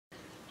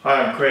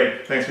Hi, I'm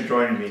Craig. Thanks for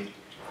joining me.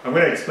 I'm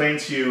going to explain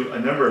to you a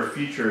number of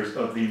features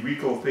of the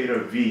RICOH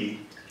THETA V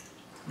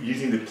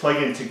using the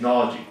plug-in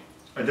technology.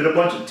 I did a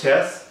bunch of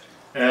tests,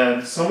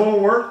 and some of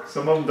them work,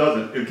 some of them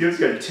doesn't. It gives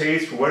you a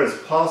taste for what is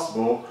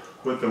possible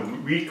with the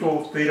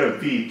RICOH THETA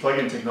V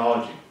plug-in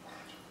technology.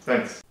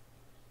 Thanks.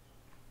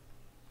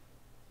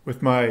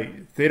 With my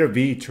THETA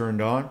V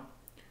turned on,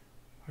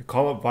 I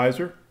call up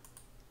Visor,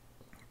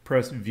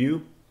 press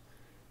View.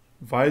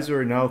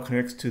 Visor now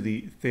connects to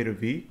the THETA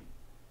V.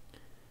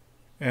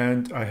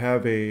 And I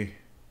have a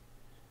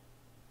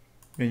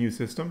menu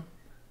system.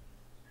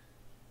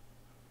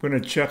 I'm going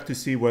to check to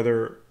see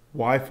whether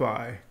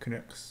Wi-Fi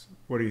connects.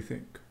 What do you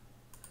think?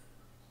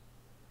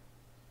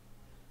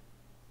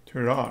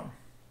 Turn it on.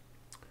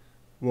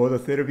 Will the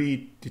THETA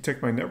V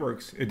detect my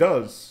networks? It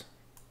does.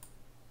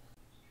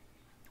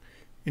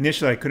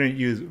 Initially, I couldn't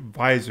use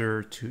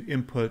Visor to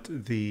input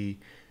the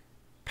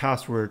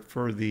password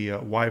for the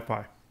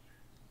Wi-Fi.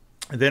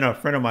 And then a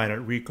friend of mine at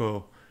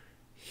RICOH,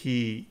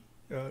 he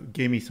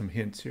gave me some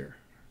hints here.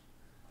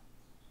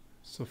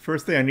 So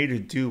first thing I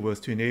needed to do was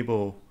to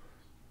enable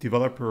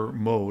developer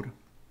mode.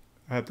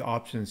 I have the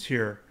options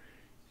here.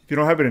 If you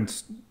don't have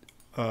it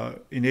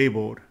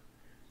enabled,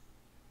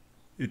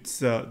 it's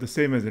the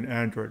same as an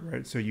Android,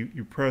 right? So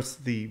you press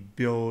the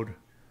build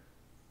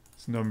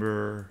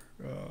number,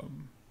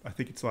 I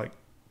think it's like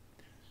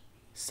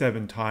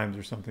 7 times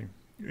or something.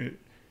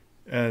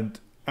 And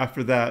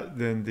after that,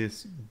 then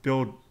this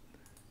build,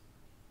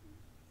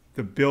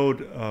 the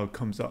build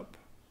comes up.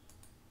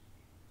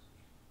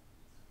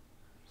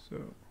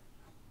 So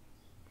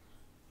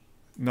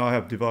now I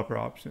have developer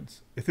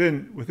options.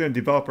 Within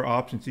developer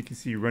options, you can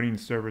see running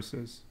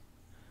services.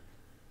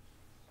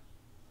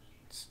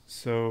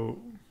 So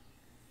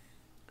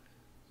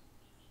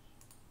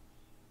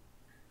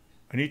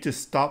I need to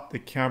stop the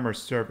camera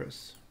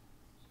service.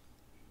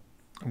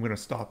 I'm going to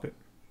stop it.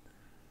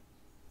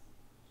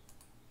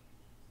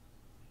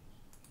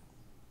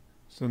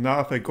 So now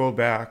if I go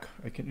back,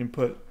 I can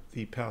input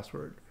the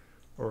password,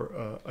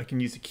 or I can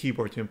use the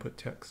keyboard to input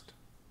text.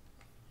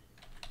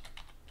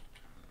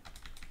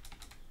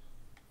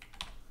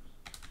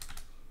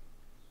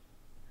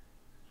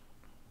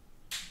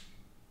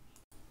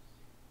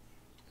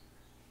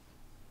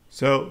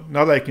 So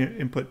now that I can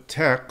input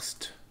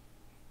text,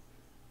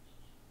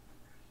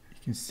 you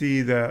can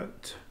see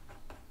that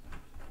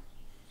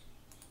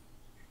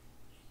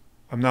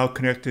I'm now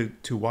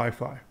connected to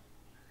Wi-Fi.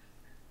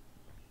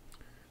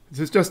 This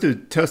is just to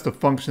test the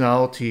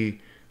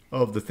functionality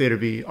of the THETA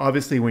V.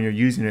 Obviously, when you're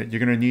using it,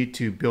 you're going to need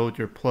to build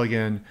your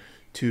plugin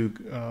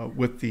to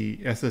with the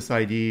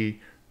SSID,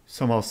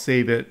 somehow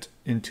save it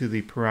into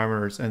the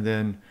parameters, and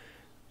then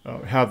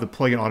have the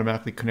plugin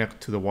automatically connect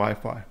to the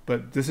Wi-Fi.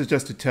 But this is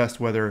just to test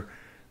whether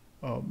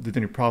there's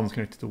any problems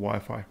connected to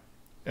Wi-Fi.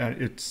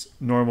 And it's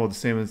normal, the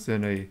same as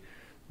in a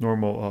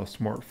normal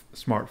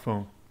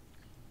smartphone.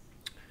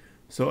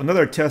 So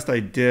another test I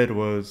did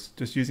was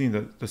just using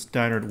the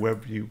standard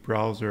WebView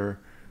browser,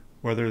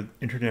 whether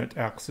internet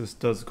access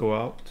does go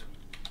out.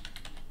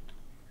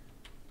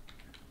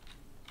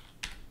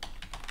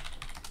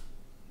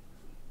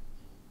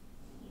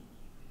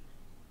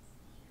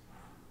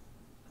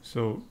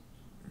 So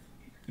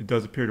it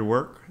does appear to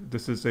work.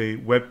 This is a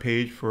web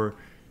page for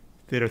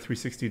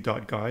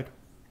theta360.guide.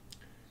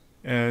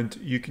 And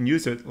you can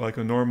use it like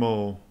a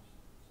normal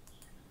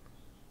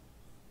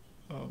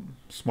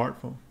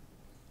smartphone.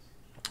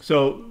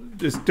 So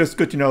it's just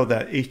good to know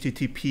that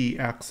HTTP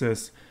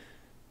access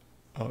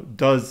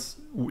does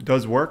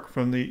work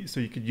from the, so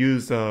you could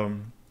use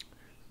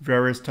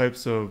various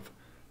types of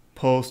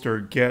post or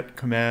get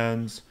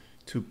commands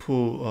to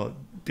pull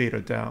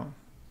data down.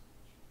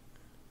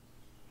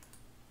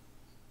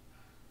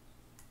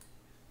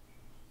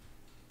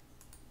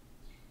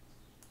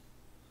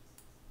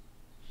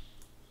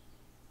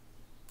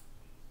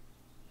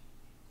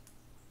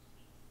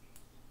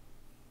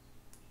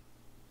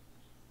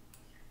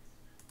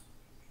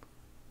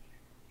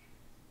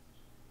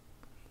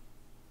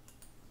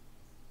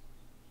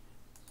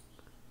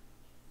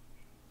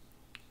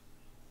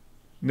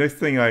 Next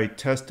thing I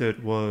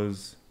tested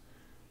was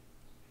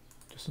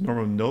just a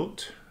normal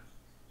note.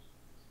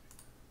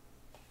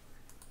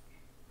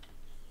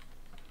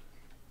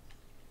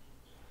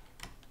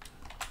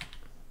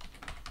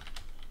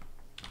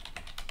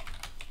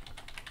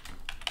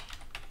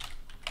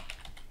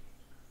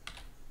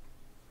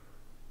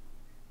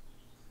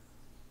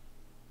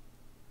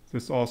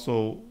 This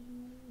also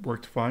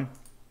worked fine.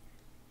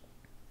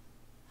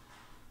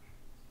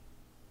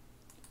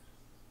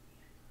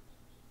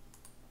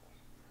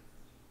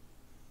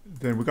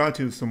 Then we got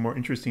to some more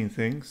interesting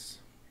things.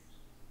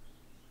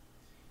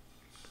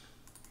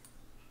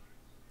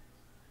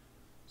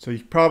 So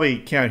you probably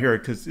can't hear it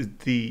because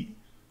the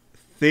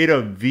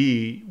THETA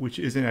V, which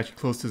isn't actually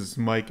close to this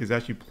mic, is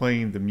actually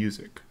playing the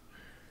music,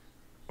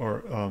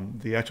 or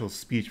the actual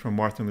speech from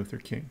Martin Luther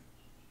King.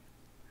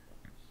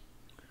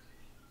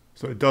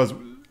 So it does,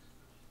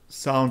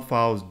 sound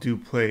files do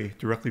play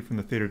directly from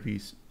the THETA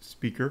V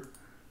speaker.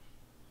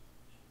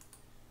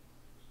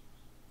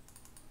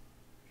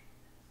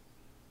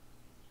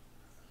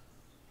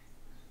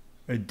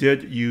 I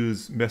did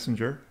use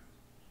Messenger.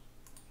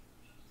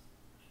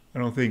 I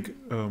don't think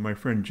my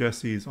friend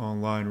Jesse is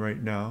online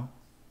right now.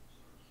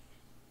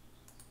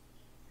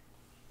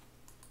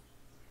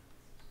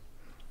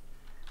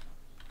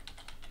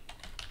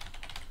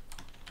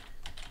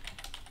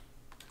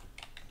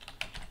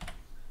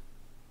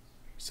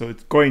 So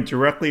it's going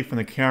directly from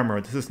the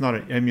camera. This is not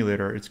an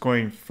emulator. It's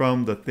going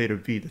from the THETA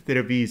V. The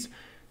THETA V's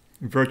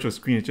virtual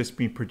screen is just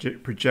being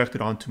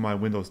projected onto my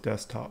Windows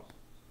desktop.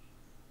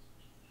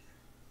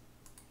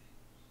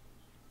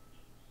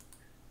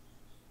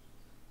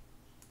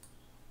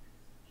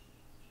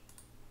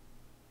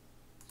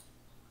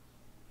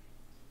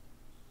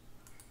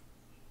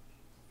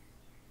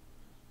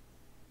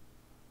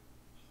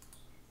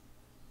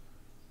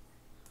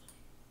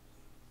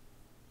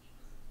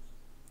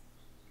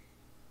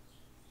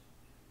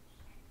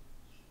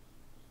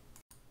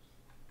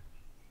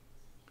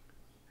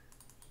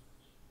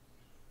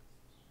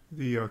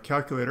 The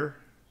calculator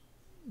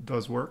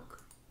does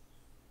work.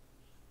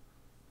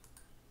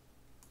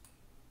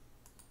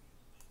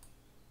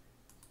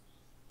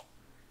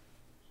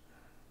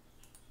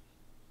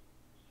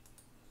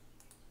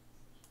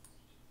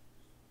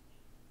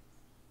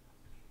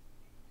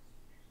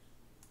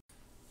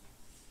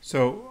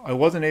 So I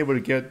wasn't able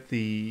to get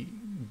the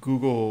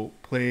Google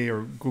Play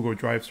or Google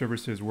Drive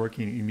services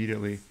working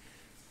immediately.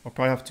 I'll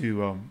probably have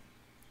to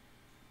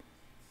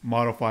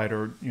modify it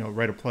or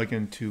write a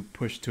plugin to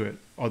push to it.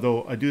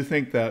 Although I do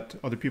think that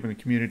other people in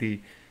the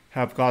community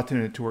have gotten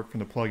it to work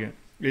from the plugin.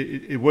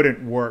 It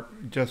wouldn't work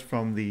just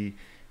from the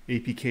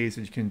APKs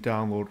that you can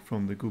download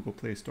from the Google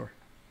Play Store.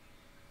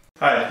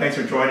 Hi, thanks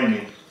for joining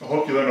me. I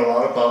hope you learned a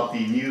lot about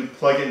the new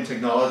plugin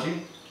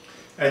technology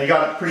and you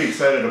got pretty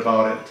excited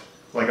about it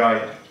like I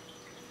am.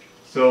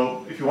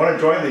 So if you want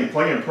to join the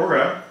plugin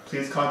program,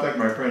 please contact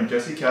my friend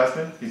Jesse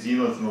Kasman. His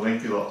email is in the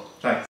link below. Thanks.